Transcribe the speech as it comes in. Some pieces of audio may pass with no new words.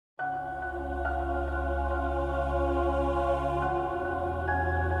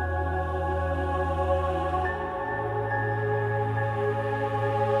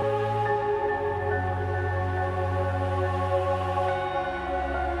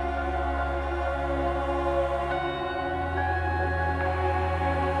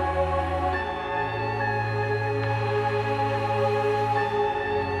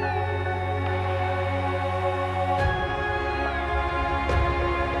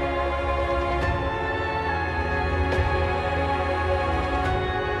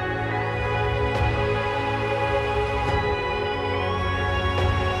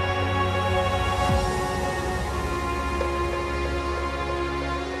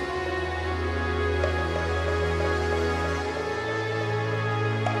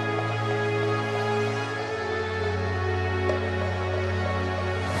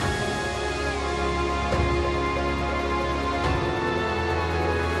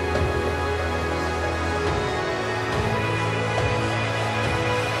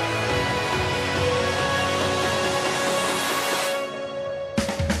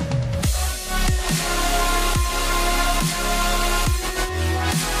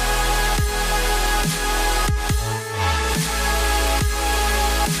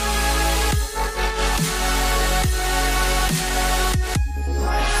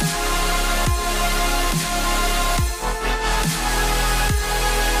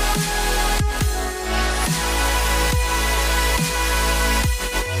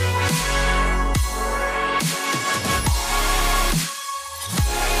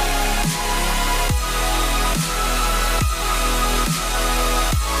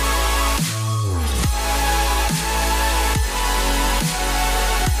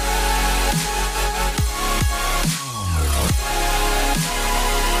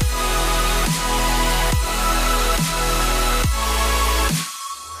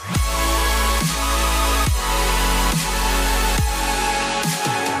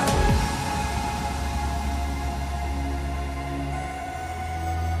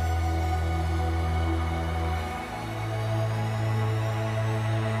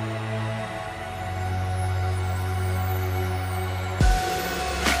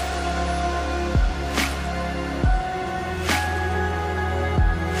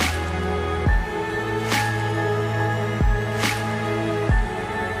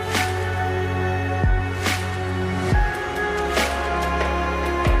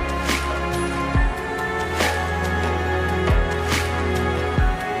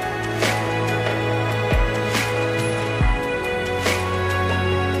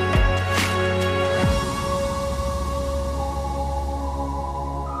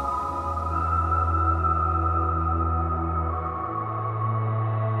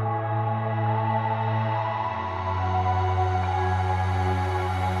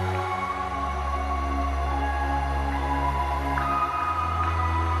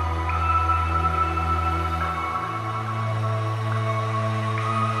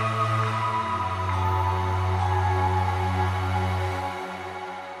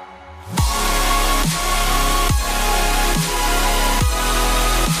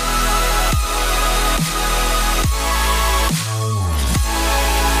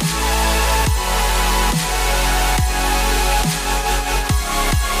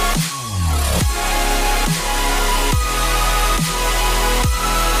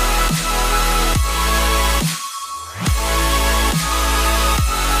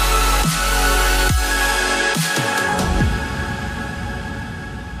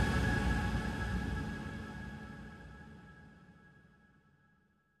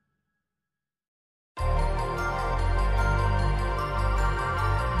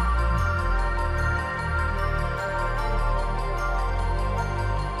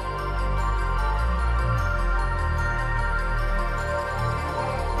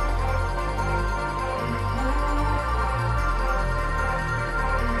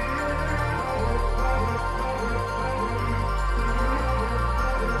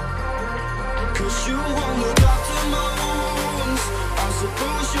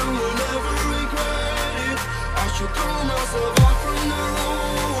you will never regret it. I should throw myself out from the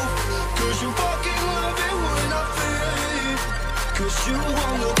roof, 'cause you fucking love it when I fade. 'Cause you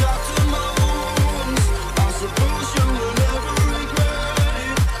won't look after my wounds. I suppose you will never regret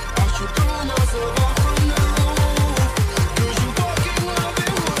it. I should throw myself out from the roof, 'cause you fucking love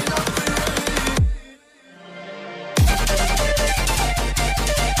it when I fade.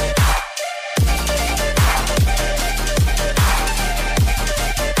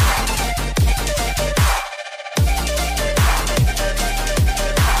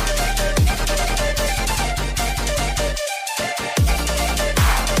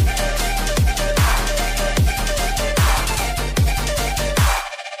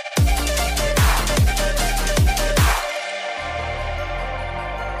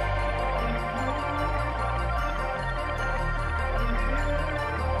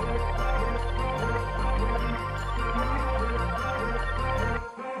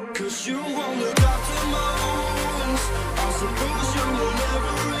 Cause you won't look after my wounds. I suppose you will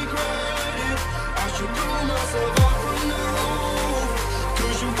never regret it. I should throw myself out from the roof,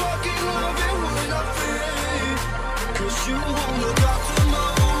 'cause you fucking love it when I fade. 'Cause you won't look after my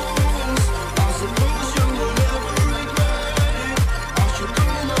wounds. I suppose you will never regret it. I should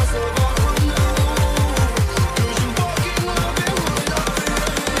throw myself out from the roof, 'cause you fucking love it when I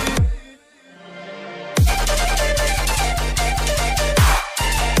fade.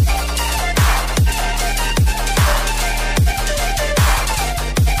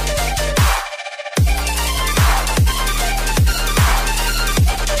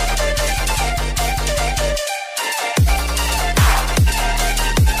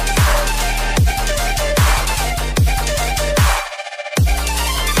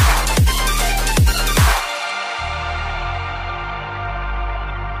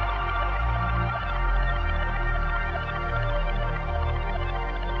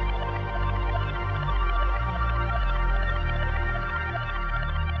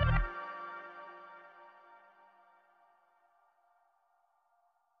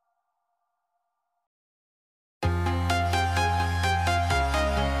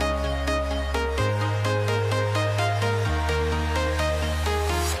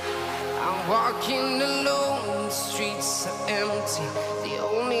 Walking alone, the streets are empty. The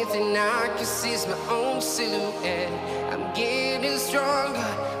only thing I can see is my own silhouette. I'm getting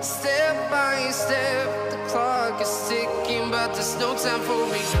stronger, step by step. The clock is ticking, but there's no time for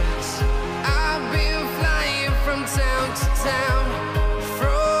regrets. I've been flying from town to town,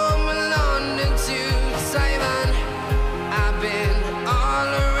 from London to Taiwan. I've been all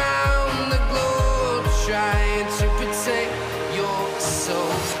around the globe, trying to protect your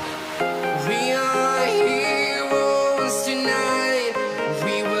soul. We are heroes tonight.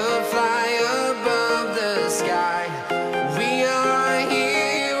 We will fly above the sky. We are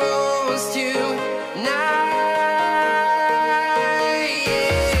heroes tonight.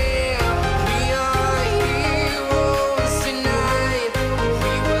 Yeah. We are heroes tonight.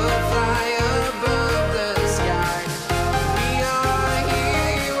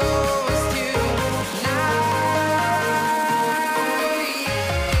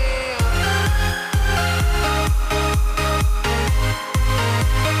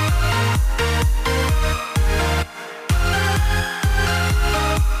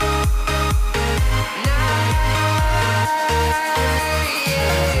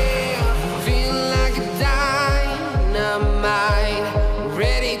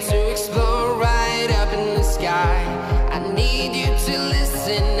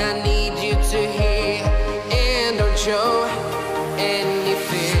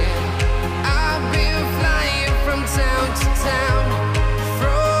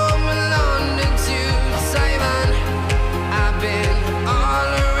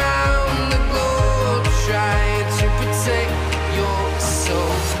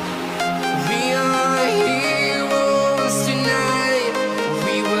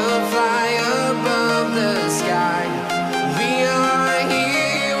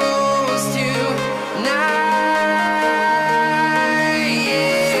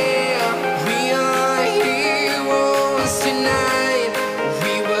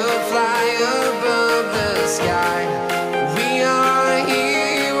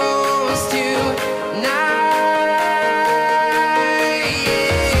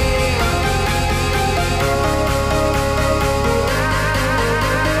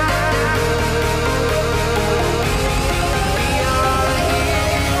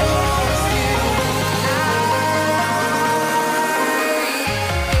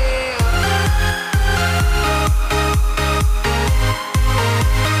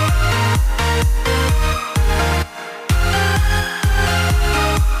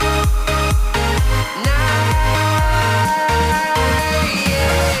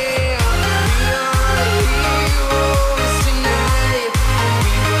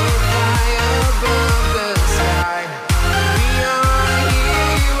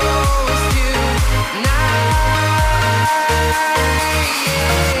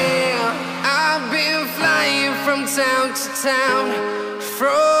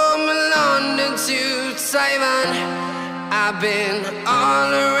 London to Taiwan. I've been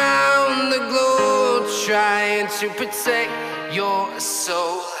all around the globe trying to protect your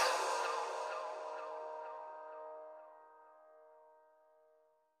soul.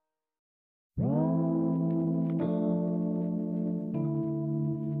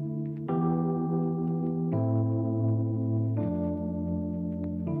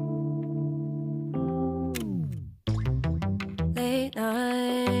 Late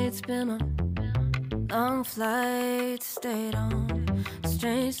nights, been on long flights, stayed on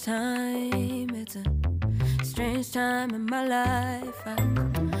strange time. It's a strange time in my life.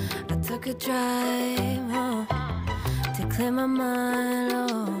 I took a drive home to clear my mind,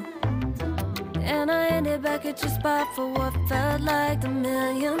 oh. And I ended back at your spot for what felt like the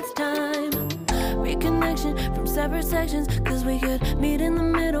millionth time. Reconnection from separate sections, cause we could meet in the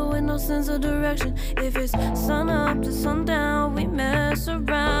middle with no sense of direction. If it's sun up to sundown, we mess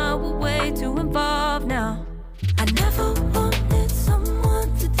around, we're way too involved now. I never wanted someone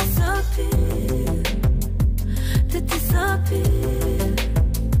to disappear, to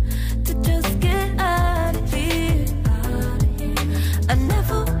just get out of here. I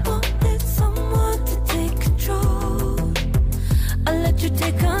never wanted someone to take control. I let you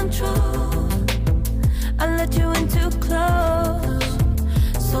take control, I let you in too close.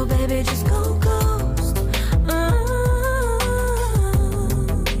 So baby, just go.